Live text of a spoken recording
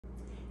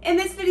In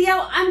this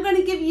video, I'm going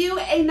to give you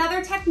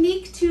another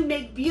technique to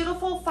make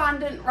beautiful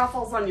fondant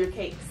ruffles on your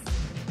cakes.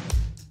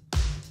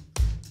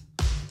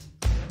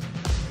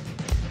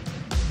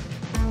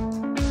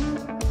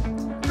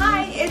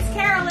 Hi, it's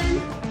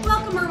Karolyn.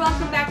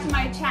 Welcome back to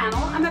my channel.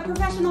 I'm a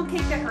professional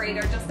cake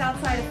decorator just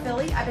outside of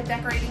Philly. I've been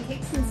decorating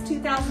cakes since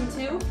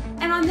 2002,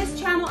 and on this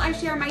channel I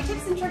share my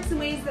tips and tricks and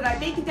ways that I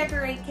bake and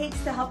decorate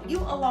cakes to help you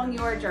along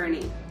your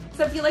journey.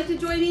 So if you'd like to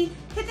join me,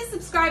 hit the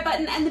subscribe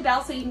button and the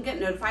bell so you can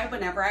get notified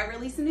whenever I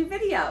release a new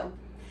video.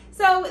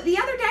 So the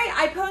other day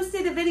I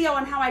posted a video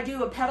on how I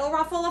do a petal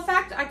ruffle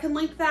effect. I can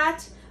link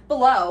that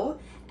below.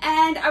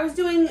 And I was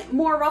doing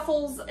more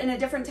ruffles in a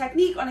different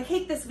technique on a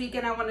cake this week,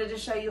 and I wanted to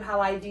show you how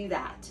I do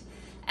that.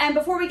 And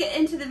before we get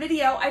into the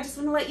video, I just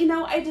want to let you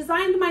know I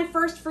designed my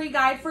first free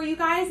guide for you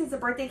guys. It's a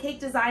birthday cake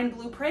design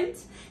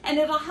blueprint, and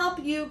it'll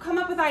help you come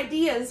up with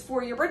ideas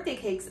for your birthday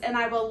cakes, and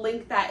I will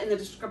link that in the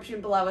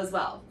description below as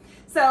well.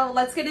 So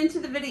let's get into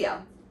the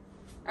video.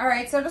 All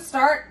right, so to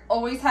start,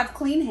 always have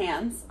clean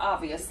hands,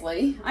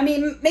 obviously. I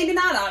mean, maybe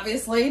not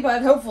obviously,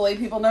 but hopefully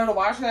people know to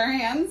wash their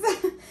hands.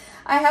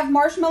 I have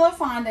marshmallow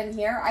fondant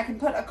here. I can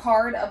put a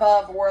card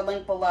above or a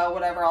link below,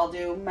 whatever I'll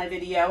do, my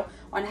video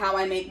on how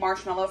I make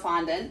marshmallow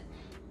fondant.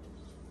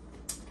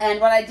 And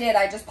what I did,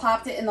 I just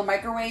popped it in the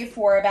microwave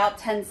for about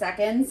 10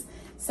 seconds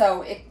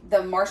so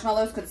the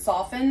marshmallows could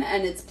soften,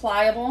 and it's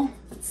pliable.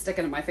 It's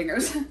sticking to my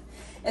fingers.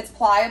 It's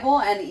pliable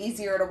and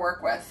easier to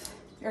work with.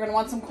 You're gonna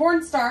want some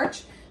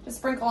cornstarch to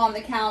sprinkle on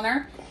the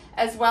counter,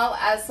 as well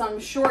as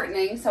some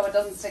shortening so it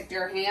doesn't stick to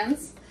your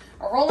hands.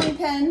 A rolling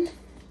pin,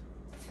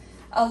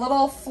 a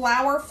little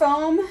flour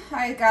foam.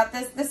 I got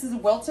this. This is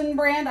Wilton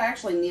brand. I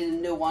actually need a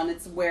new one.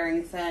 It's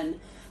wearing thin.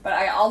 But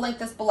I'll link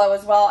this below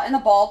as well. And a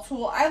ball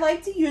tool. I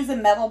like to use a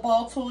metal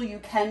ball tool. You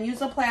can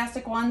use a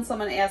plastic one.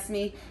 Someone asked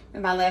me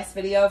in my last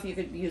video if you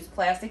could use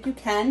plastic. You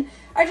can.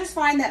 I just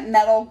find that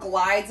metal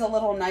glides a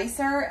little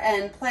nicer,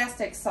 and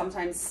plastic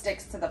sometimes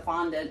sticks to the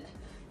fondant.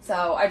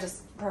 So I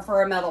just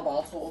prefer a metal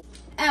ball tool.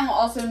 And we'll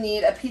also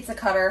need a pizza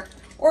cutter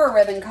or a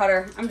ribbon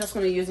cutter. I'm just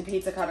going to use a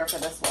pizza cutter for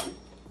this one.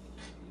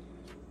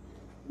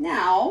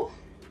 Now,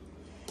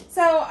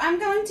 so I'm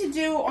going to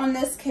do on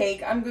this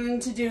cake,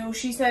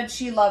 she said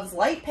she loves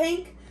light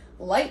pink,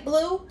 light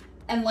blue,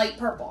 and light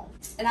purple.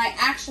 And I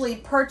actually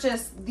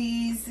purchased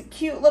these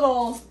cute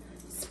little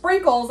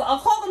sprinkles. I'll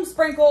call them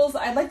sprinkles.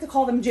 I'd like to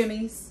call them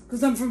jimmies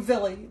because I'm from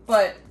Philly,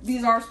 but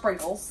these are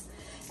sprinkles.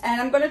 And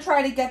I'm going to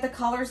try to get the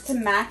colors to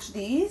match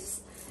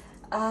these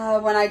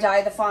when I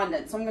dye the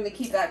fondant. So I'm going to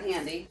keep that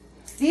handy.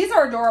 These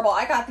are adorable.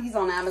 I got these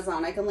on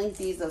Amazon. I can link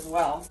these as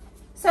well.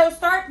 So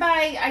start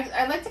by,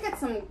 I like to get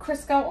some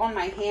Crisco on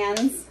my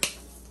hands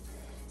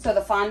so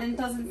the fondant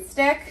doesn't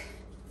stick.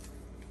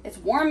 It's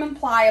warm and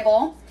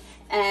pliable.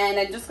 And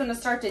I'm just going to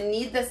start to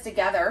knead this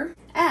together.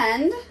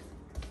 And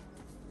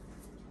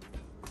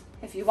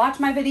if you watch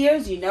my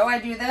videos, you know I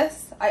do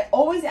this. I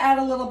always add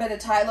a little bit of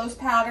Tylose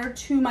powder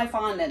to my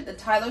fondant. The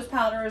Tylose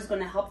powder is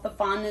going to help the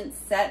fondant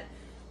set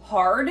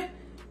hard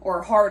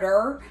or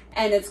harder,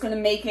 and it's going to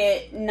make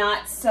it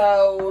not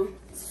so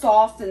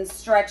soft and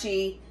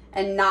stretchy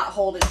and not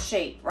hold its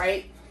shape,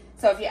 right?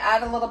 So if you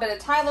add a little bit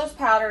of Tylose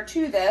powder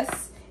to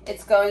this,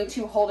 it's going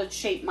to hold its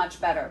shape much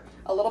better.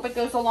 A little bit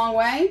goes a long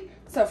way.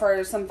 So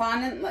for some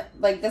fondant,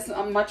 like this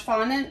much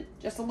fondant,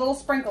 just a little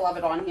sprinkle of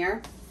it on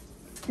here.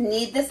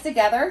 Knead this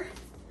together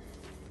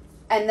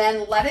and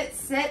then let it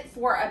sit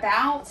for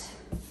about,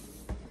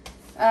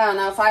 I don't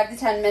know, 5 to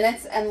 10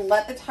 minutes, and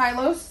let the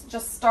Tylose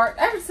just start,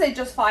 I would say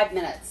just 5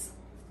 minutes,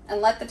 and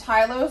let the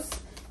Tylose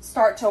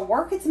start to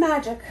work its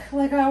magic,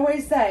 like I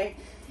always say,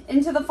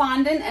 into the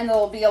fondant, and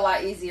it'll be a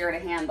lot easier to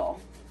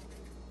handle.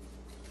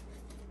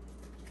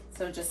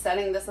 So just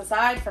setting this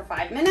aside for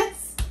 5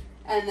 minutes,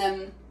 and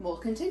then we'll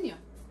continue.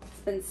 It's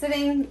been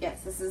sitting,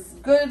 yes, this is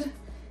good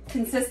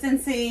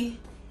consistency.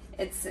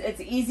 It's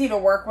easy to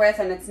work with,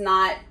 and it's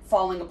not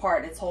falling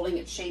apart. It's holding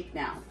its shape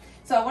now.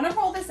 So I want to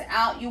roll this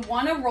out. You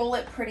want to roll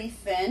it pretty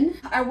thin.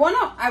 I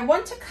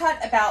want to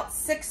cut about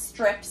 6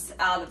 strips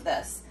out of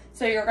this.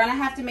 So you're going to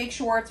have to make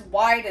sure it's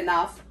wide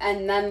enough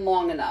and then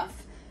long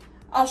enough.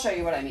 I'll show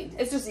you what I mean.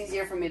 It's just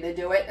easier for me to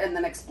do it and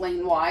then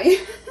explain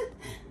why.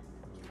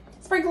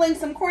 Sprinkling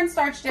some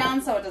cornstarch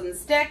down so it doesn't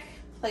stick.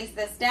 Place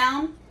this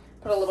down.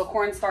 Put a little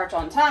cornstarch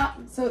on top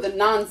so the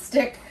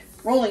non-stick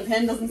rolling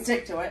pin doesn't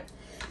stick to it.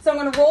 So I'm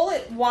going to roll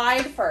it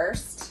wide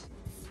first,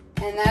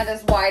 and that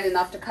is wide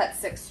enough to cut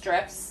 6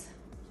 strips.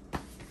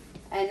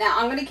 And now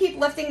I'm going to keep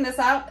lifting this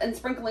up and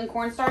sprinkling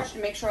cornstarch to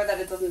make sure that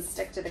it doesn't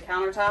stick to the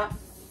countertop.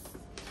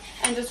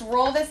 And just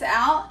roll this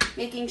out,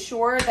 making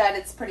sure that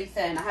it's pretty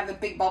thin. I have a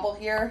big bubble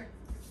here,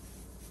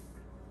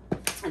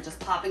 and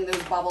just popping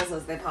those bubbles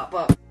as they pop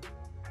up.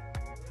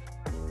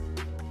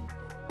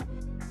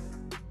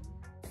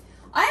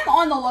 I am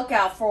on the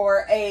lookout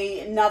for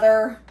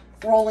another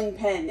rolling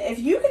pin. If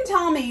you can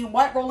tell me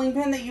what rolling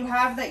pin that you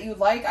have that you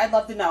like, I'd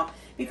love to know,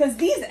 because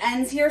these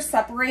ends here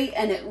separate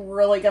and it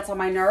really gets on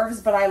my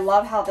nerves, but I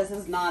love how this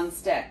is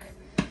non-stick.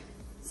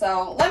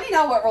 So let me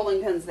know what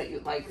rolling pins that you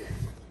like.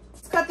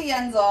 Let's cut the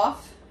ends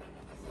off.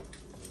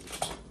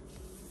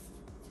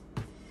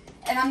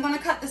 and I'm gonna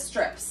cut the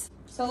strips.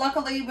 So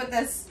luckily with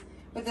this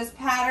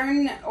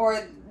pattern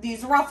or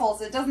these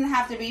ruffles, it doesn't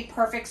have to be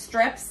perfect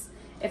strips.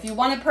 If you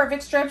wanted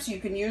perfect strips, you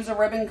can use a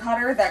ribbon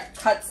cutter that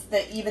cuts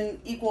the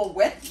equal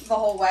width the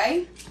whole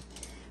way.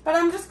 But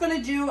I'm just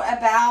gonna do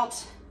about,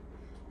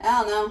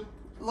 I don't know,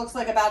 it looks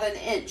like about an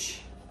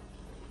inch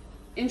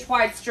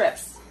wide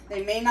strips.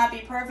 They may not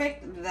be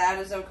perfect, that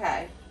is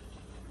okay.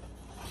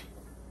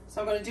 So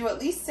I'm gonna do at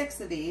least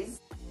 6 of these.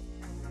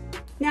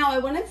 Now I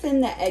want to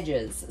thin the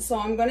edges, so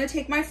I'm going to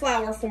take my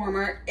flower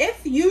former.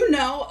 If you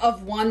know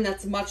of one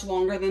that's much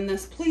longer than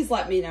this, please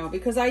let me know,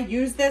 because I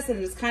use this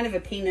and it's kind of a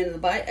pain in the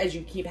butt as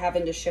you keep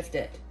having to shift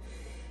it.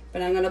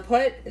 But I'm going to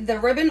put the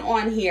ribbon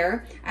on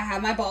here. I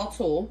have my ball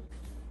tool,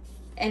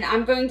 and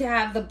I'm going to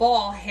have the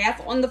ball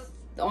half on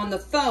the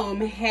foam,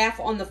 half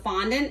on the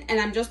fondant, and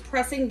I'm just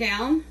pressing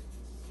down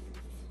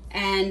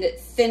and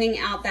thinning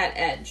out that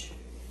edge.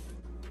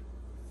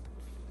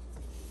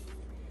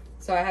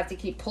 So I have to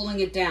keep pulling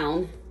it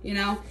down, you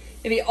know?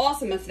 It'd be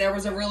awesome if there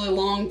was a really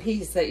long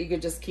piece that you could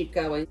just keep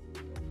going.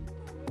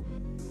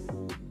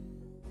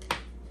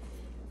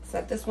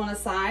 Set this one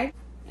aside,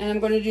 and I'm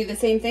going to do the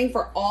same thing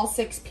for all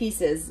 6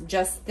 pieces,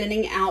 just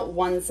thinning out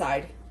one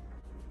side.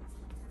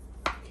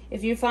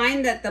 If you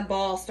find that the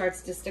ball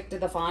starts to stick to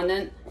the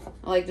fondant,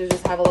 I like to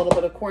just have a little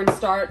bit of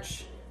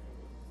cornstarch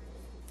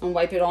and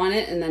wipe it on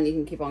it, and then you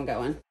can keep on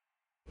going.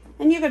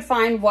 And you could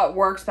find what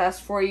works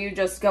best for you,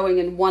 just going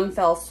in one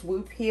fell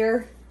swoop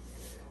here,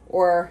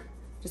 or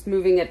just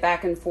moving it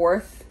back and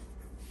forth.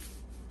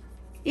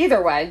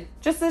 Either way,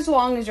 just as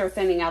long as you're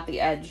thinning out the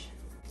edge.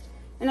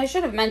 And I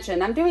should have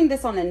mentioned, I'm doing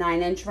this on a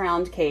 9-inch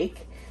round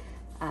cake.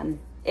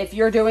 If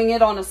you're doing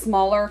it on a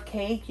smaller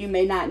cake, you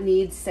may not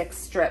need 6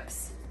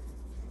 strips.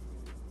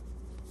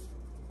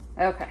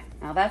 Okay,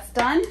 now that's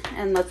done,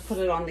 and let's put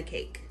it on the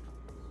cake.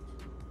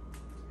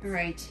 All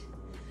right.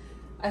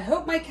 I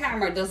hope my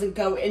camera doesn't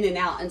go in and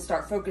out and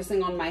start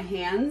focusing on my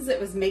hands. It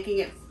was making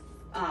it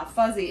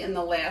fuzzy in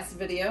the last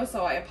video,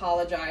 so I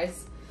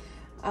apologize.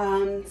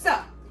 So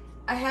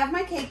I have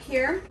my cake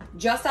here,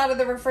 just out of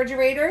the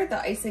refrigerator.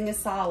 The icing is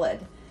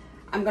solid.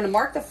 I'm gonna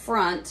mark the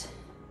front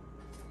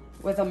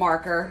with a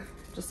marker,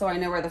 just so I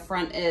know where the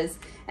front is.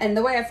 And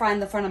the way I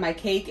find the front of my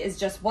cake is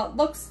just what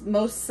looks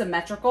most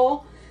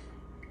symmetrical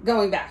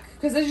going back,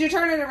 because as you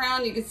turn it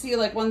around, you can see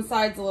like one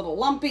side's a little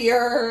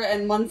lumpier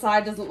and one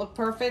side doesn't look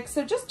perfect.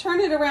 So just turn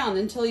it around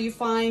until you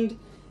find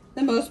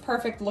the most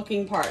perfect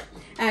looking part.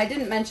 And I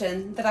didn't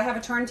mention that I have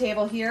a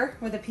turntable here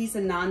with a piece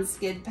of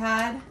non-skid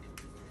pad.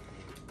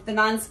 The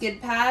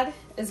non-skid pad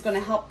is going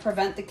to help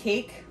prevent the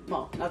cake,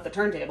 well, not the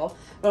turntable,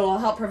 but it will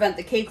help prevent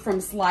the cake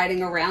from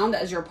sliding around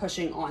as you're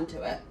pushing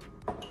onto it.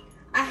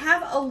 I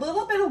have a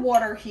little bit of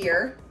water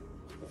here,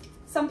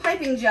 some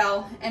piping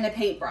gel, and a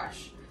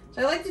paintbrush.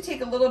 So I like to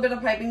take a little bit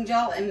of piping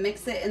gel and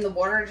mix it in the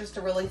water just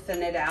to really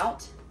thin it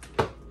out.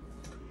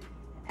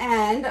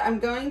 And I'm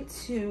going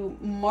to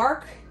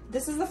mark,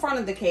 this is the front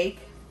of the cake,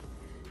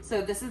 so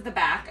this is the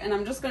back, and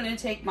I'm just going to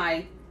take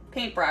my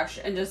paintbrush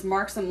and just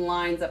mark some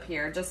lines up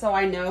here, just so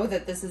I know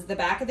that this is the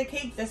back of the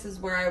cake. This is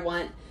where I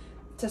want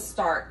to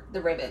start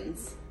the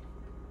ribbons.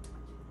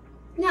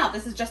 Now,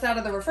 this is just out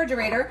of the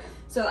refrigerator,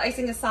 so the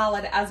icing is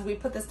solid. As we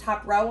put this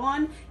top row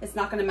on, it's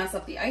not going to mess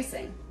up the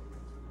icing.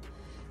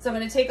 So I'm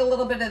going to take a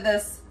little bit of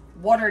this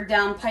watered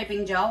down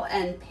piping gel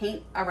and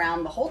paint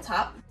around the whole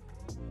top.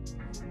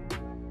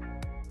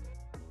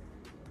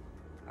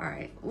 All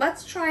right,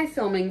 let's try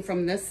filming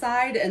from this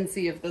side and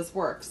see if this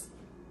works,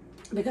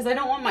 because I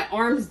don't want my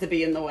arms to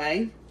be in the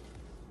way,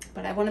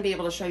 but I want to be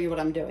able to show you what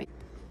I'm doing.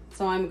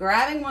 So I'm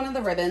grabbing one of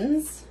the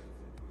ribbons.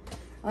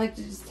 I like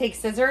to just take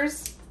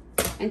scissors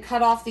and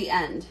cut off the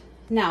end.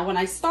 Now, when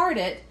I start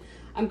it,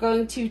 I'm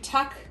going to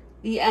tuck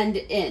the end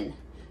in.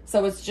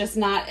 So it's just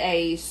not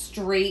a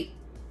straight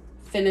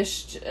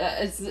finished,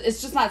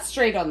 it's just not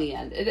straight on the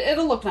end.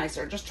 It'll look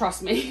nicer, just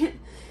trust me.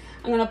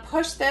 I'm gonna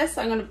push this,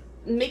 I'm gonna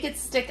make it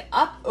stick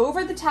up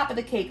over the top of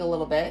the cake a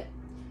little bit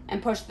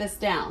and push this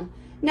down.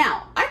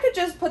 Now, I could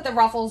just put the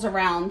ruffles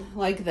around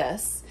like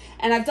this,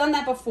 and I've done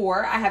that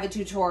before. I have a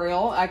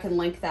tutorial, I can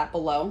link that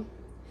below.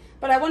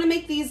 But I wanna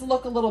make these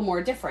look a little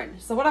more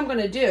different. So what I'm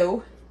gonna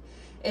do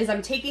is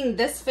I'm taking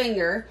this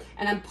finger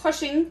and I'm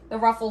pushing the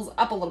ruffles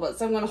up a little bit.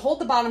 So I'm going to hold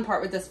the bottom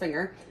part with this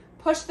finger,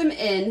 push them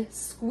in,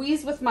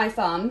 squeeze with my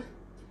thumb,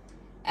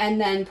 and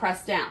then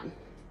press down.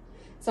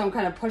 So I'm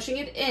kind of pushing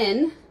it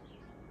in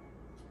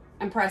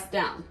and press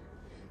down.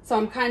 So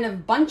I'm kind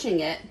of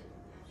bunching it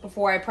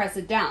before I press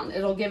it down.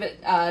 It'll give it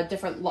a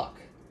different look.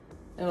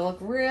 It'll look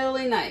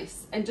really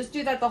nice. And just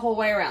do that the whole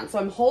way around. So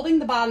I'm holding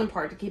the bottom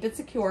part to keep it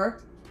secure,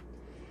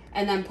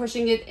 and then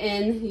pushing it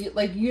in,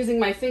 like using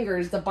my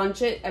fingers to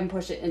bunch it and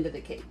push it into the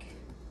cake.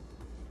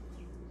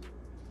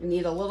 You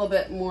need a little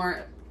bit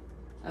more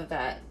of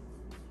that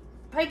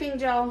piping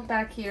gel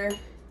back here.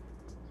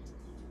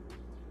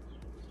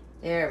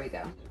 There we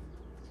go.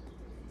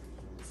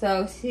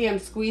 So see, I'm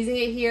squeezing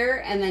it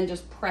here and then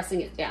just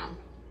pressing it down,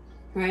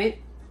 right?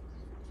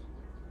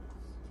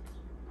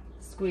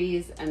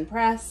 Squeeze and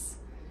press,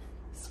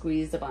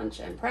 squeeze a bunch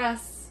and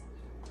press.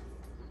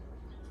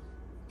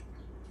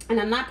 And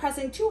I'm not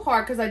pressing too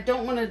hard because I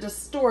don't want to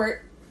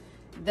distort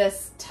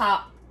this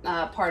top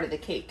part of the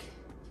cake.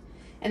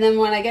 And then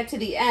when I get to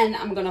the end,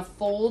 I'm going to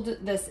fold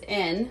this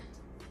in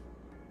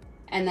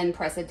and then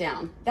press it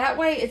down. That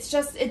way it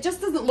just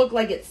doesn't look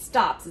like it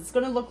stops. It's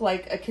going to look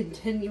like a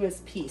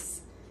continuous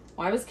piece.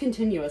 Why was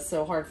continuous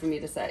so hard for me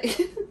to say?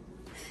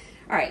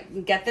 All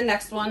right, get the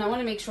next one. I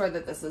want to make sure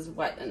that this is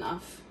wet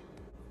enough.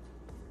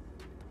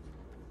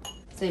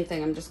 Same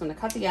thing, I'm just going to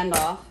cut the end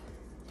off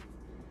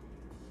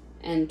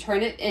and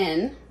turn it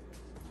in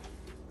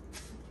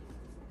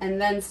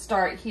and then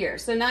start here.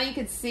 So now you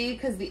can see,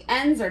 because the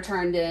ends are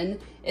turned in,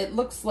 it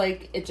looks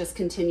like it just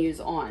continues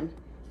on.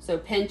 So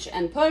pinch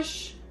and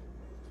push,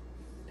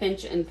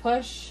 pinch and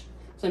push.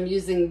 So I'm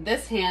using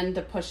this hand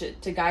to push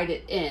it, to guide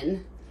it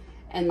in,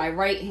 and my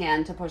right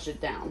hand to push it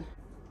down.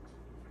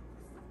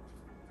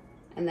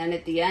 And then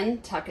at the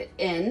end, tuck it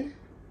in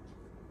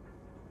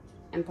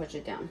and push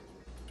it down.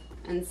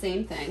 And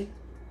same thing.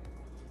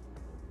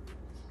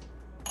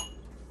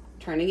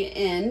 Turning it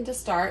in to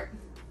start.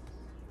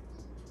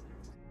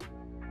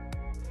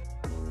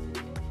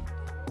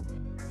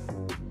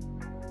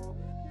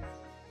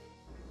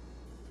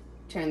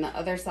 Turn the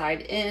other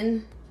side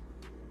in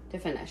to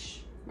finish,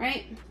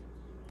 right?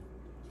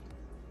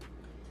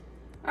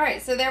 All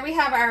right, so there we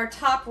have our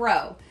top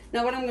row.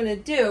 Now what I'm gonna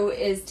do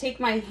is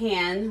take my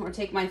hand or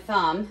take my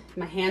thumb,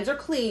 my hands are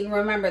clean,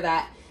 remember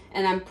that,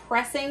 and I'm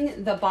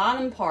pressing the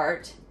bottom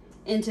part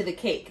into the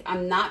cake.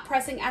 I'm not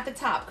pressing at the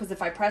top, because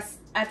if I press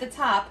at the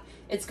top,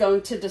 it's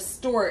going to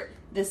distort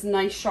this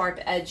nice sharp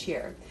edge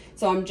here.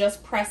 So I'm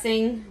just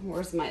pressing,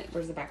 where's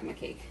the back of my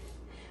cake?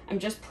 I'm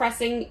just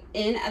pressing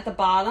in at the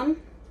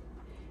bottom,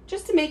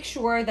 just to make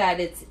sure that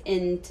it's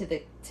into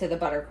the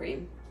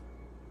buttercream.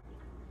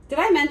 Did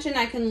I mention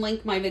I can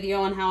link my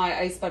video on how I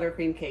ice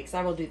buttercream cakes?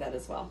 I will do that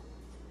as well.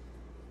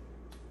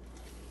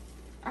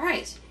 All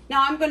right,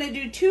 now I'm going to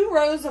do 2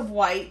 rows of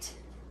white,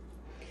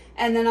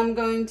 and then I'm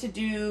going to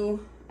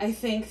do, I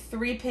think,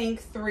 3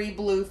 pink, 3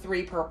 blue,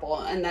 3 purple,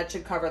 and that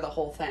should cover the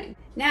whole thing.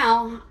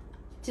 Now,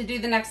 to do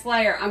the next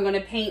layer, I'm going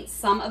to paint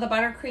some of the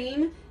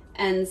buttercream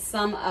and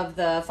some of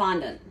the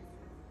fondant.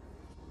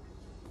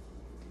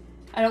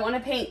 I don't want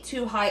to paint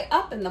too high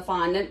up in the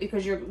fondant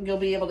because you'll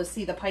be able to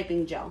see the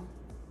piping gel.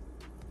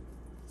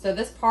 So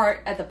this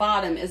part at the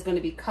bottom is going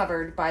to be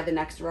covered by the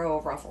next row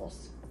of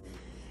ruffles.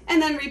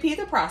 And then repeat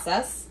the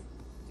process.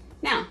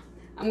 Now,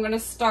 I'm going to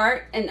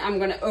start and I'm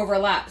going to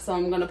overlap. So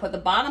I'm going to put the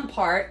bottom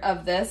part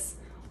of this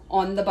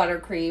on the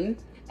buttercream,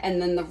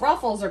 and then the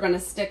ruffles are going to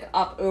stick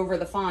up over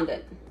the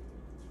fondant.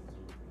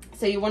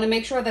 So you want to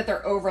make sure that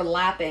they're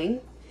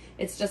overlapping.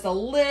 It's just a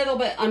little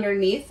bit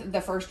underneath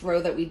the first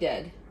row that we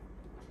did.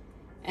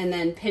 And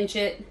then pinch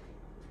it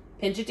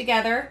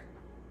together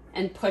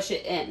and push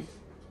it in.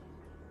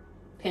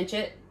 Pinch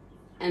it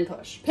and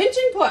push. Pinch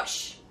and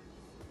push.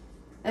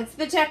 That's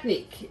the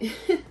technique.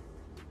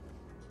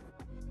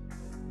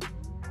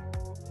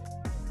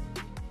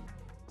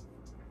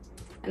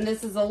 And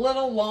this is a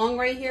little long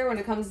right here when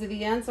it comes to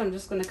the end, so I'm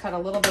just going to cut a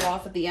little bit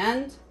off at the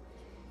end,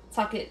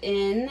 tuck it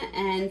in,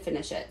 and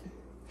finish it.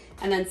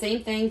 And then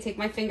same thing, take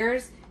my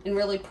fingers and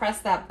really press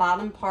that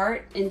bottom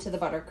part into the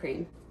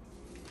buttercream.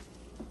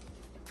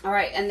 All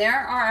right, and there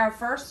are our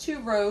first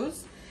 2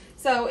 rows.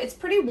 So it's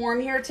pretty warm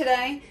here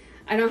today.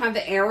 I don't have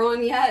the air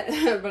on yet,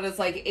 but it's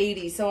like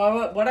 80.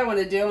 So what I want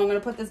to do, I'm going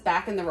to put this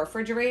back in the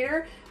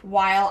refrigerator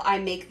while I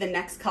make the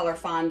next color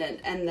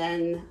fondant, and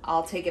then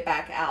I'll take it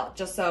back out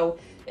just so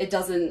it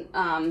doesn't,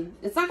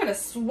 it's not going to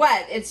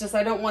sweat. It's just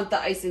I don't want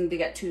the icing to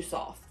get too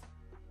soft.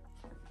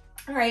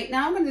 All right,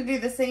 now I'm going to do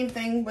the same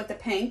thing with the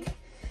pink.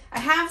 I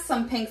have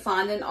some pink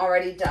fondant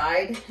already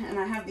dyed, and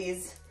I have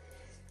these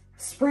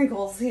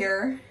sprinkles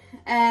here.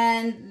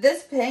 And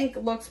this pink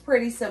looks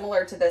pretty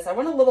similar to this. I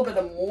want a little bit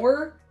of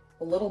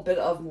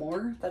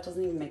more. That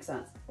doesn't even make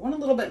sense. I want a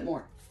little bit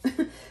more.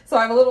 So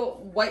I have a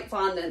little white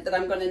fondant that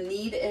I'm going to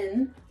knead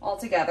in all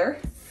together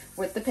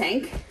with the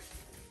pink.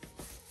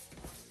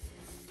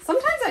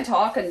 Sometimes I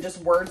talk and just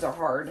words are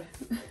hard.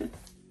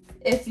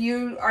 If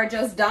you are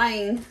just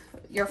dyeing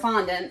your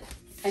fondant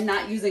and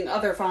not using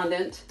other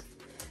fondant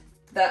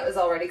that was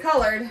already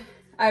colored,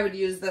 I would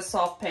use this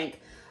soft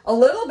pink. A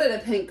little bit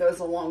of pink goes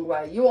a long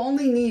way. You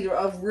only need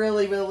a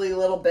really, really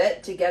little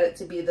bit to get it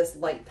to be this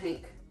light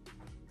pink.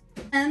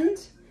 And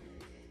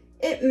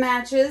it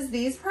matches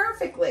these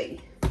perfectly.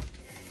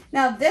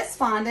 Now this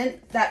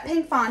fondant, that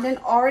pink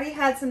fondant, already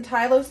had some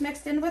Tylose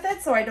mixed in with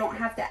it, so I don't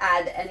have to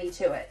add any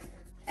to it.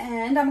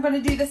 And I'm going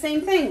to do the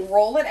same thing,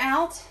 roll it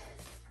out.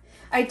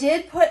 I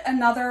did put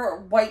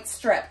another white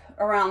strip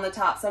around the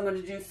top, so I'm going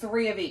to do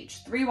 3 of each.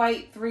 3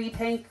 white, 3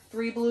 pink,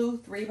 3 blue,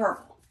 3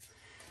 purple.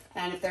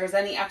 And if there's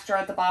any extra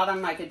at the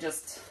bottom, I could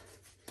just,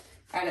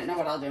 I don't know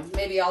what I'll do.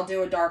 Maybe I'll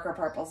do a darker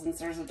purple since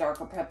there's a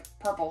darker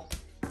purple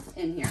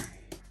in here.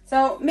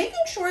 So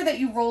making sure that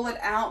you roll it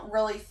out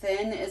really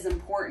thin is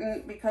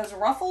important because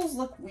ruffles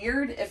look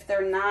weird if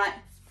they're not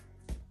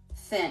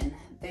thin.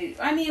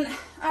 I mean,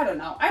 I don't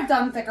know. I've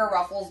done thicker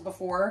ruffles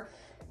before.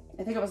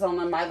 I think it was on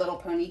a My Little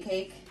Pony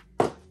cake.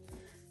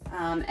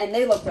 And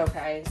they looked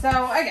okay. So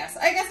I guess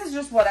it's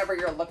just whatever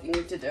you're looking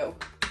to do.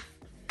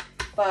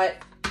 But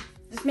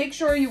just make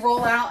sure you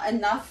roll out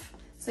enough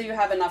so you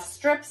have enough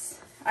strips.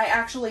 I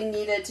actually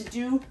needed to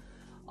do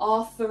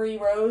all 3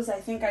 rows. I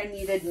think I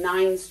needed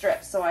 9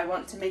 strips, so I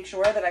want to make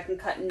sure that I can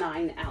cut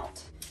 9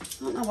 out. I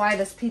don't know why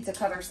this pizza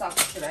cutter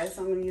sucks today,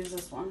 so I'm going to use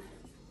this one.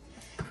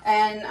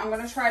 And I'm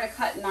going to try to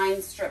cut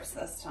 9 strips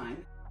this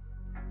time.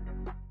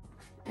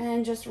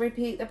 And just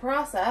repeat the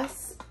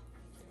process,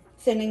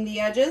 thinning the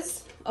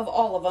edges of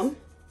all of them.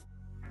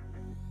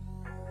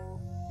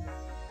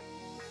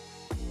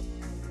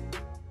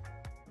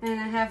 And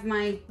I have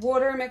my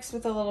water mixed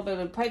with a little bit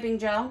of piping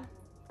gel,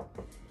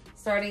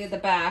 starting at the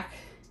back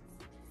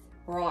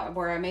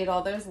where I made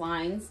all those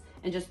lines,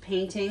 and just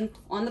painting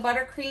on the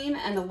buttercream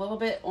and a little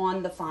bit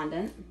on the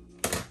fondant.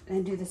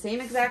 And do the same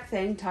exact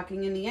thing,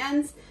 tucking in the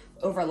ends,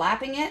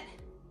 overlapping it,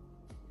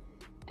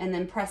 and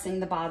then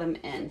pressing the bottom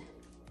in.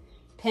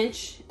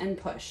 Pinch and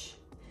push.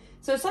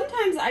 So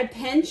sometimes I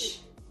pinch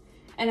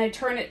and I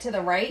turn it to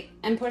the right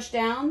and push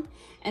down,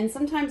 and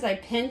sometimes I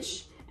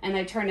pinch and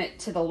I turn it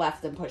to the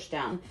left and push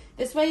down.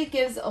 This way it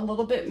gives a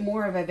little bit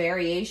more of a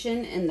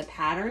variation in the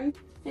pattern.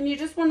 And you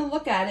just want to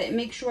look at it and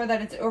make sure that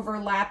it's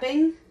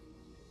overlapping.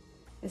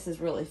 This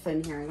is really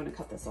thin here. I'm going to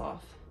cut this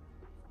off.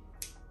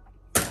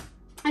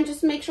 And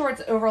just make sure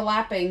it's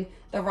overlapping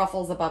the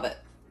ruffles above it.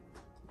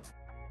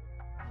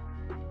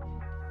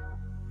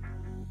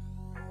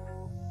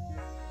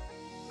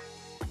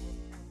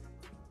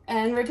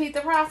 And repeat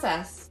the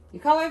process. You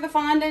color the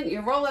fondant,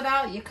 you roll it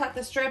out, you cut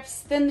the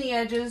strips, thin the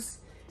edges,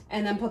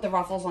 and then put the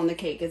ruffles on the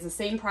cake. It's the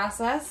same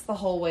process the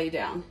whole way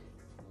down.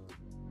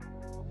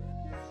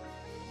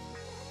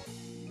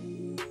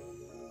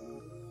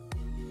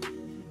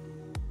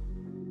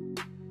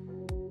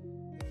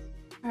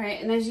 All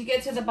right, and as you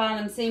get to the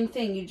bottom, same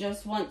thing. You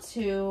just want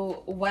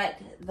to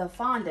wet the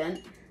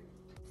fondant.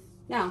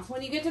 Now,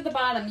 when you get to the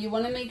bottom, you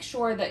want to make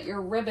sure that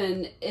your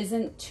ribbon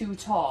isn't too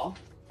tall.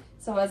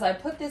 So as I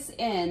put this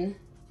in,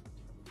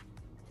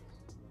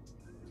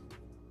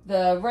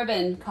 the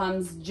ribbon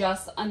comes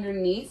just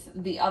underneath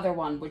the other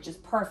one, which is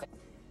perfect.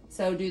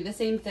 So do the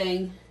same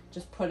thing,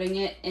 just putting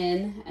it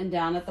in and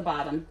down at the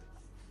bottom,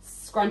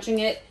 scrunching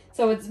it.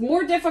 So it's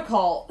more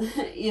difficult,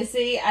 you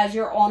see, as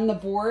you're on the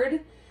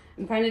board.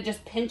 I'm kind of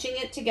just pinching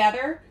it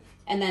together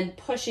and then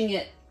pushing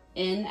it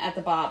in at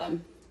the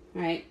bottom,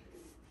 right?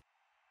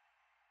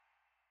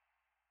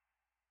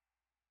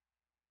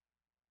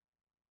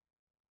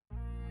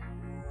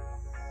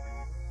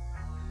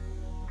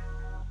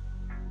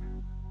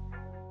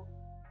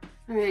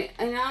 All right,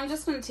 and now I'm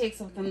just going to take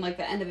something like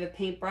the end of a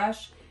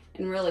paintbrush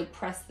and really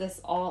press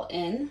this all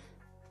in.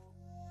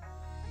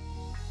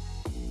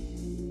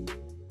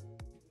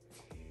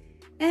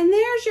 And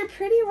there's your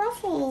pretty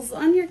ruffles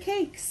on your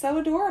cake. So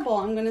adorable.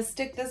 I'm going to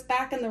stick this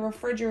back in the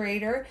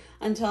refrigerator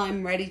until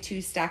I'm ready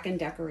to stack and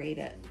decorate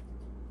it.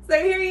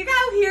 So here you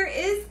go. Here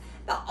is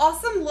the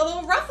awesome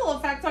little ruffle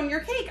effect on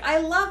your cake. I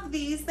love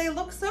these. They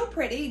look so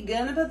pretty.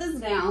 Gonna put this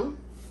down.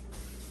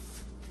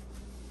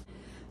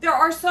 There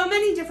are so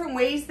many different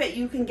ways that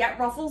you can get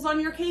ruffles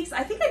on your cakes.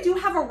 I think I do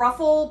have a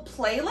ruffle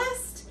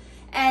playlist,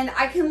 and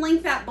I can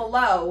link that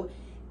below.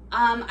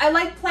 I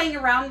like playing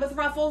around with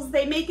ruffles.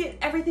 They make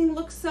everything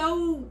look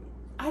so,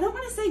 I don't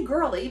want to say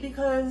girly,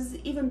 because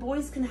even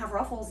boys can have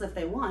ruffles if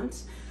they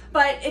want,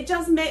 but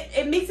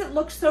it makes it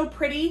look so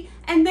pretty,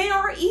 and they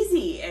are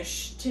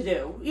easy-ish to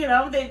do. You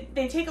know,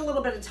 they take a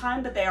little bit of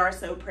time, but they are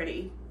so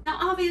pretty. Now,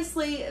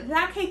 obviously,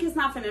 that cake is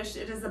not finished.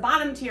 It is the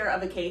bottom tier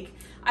of the cake.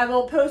 I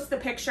will post the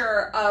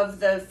picture of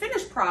the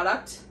finished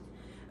product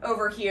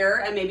over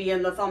here and maybe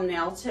in the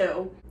thumbnail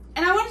too.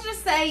 And I wanted to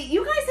say,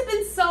 you guys have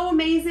been so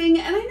amazing.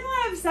 And I know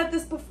I have said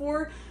this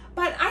before,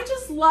 but I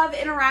just love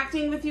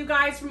interacting with you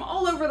guys from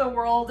all over the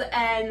world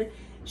and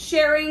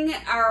sharing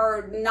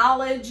our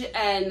knowledge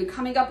and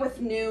coming up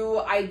with new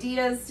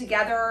ideas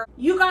together.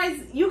 You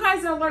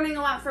guys are learning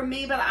a lot from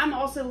me, but I'm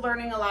also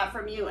learning a lot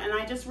from you, and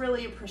I just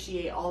really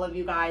appreciate all of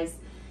you guys.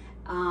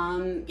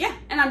 Yeah,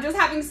 and I'm just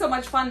having so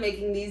much fun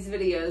making these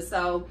videos,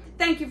 so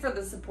thank you for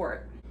the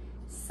support.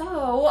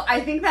 So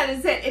I think that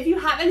is it. If you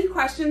have any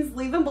questions,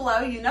 leave them below.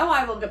 You know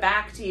I will get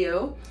back to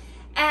you.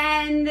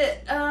 And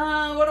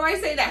what do I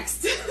say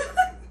next?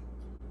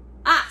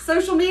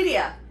 Social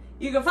media.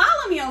 You can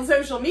follow me on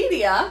social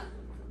media.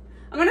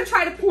 I'm going to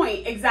try to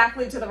point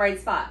exactly to the right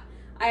spot.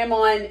 I am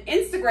on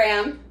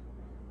Instagram,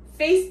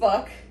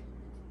 Facebook,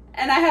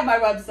 and I have my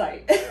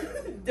website.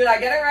 Did I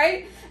get it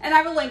right? And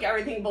I will link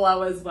everything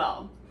below as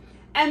well.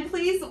 And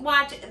please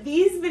watch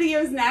these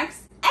videos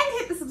next and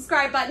hit the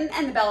subscribe button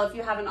and the bell if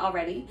you haven't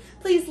already.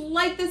 Please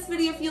like this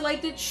video if you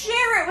liked it.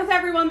 Share it with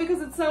everyone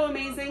because it's so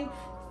amazing.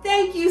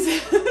 Thank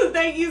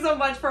you so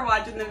much for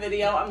watching the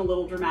video. I'm a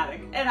little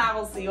dramatic, and I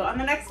will see you on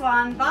the next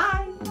one.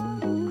 Bye.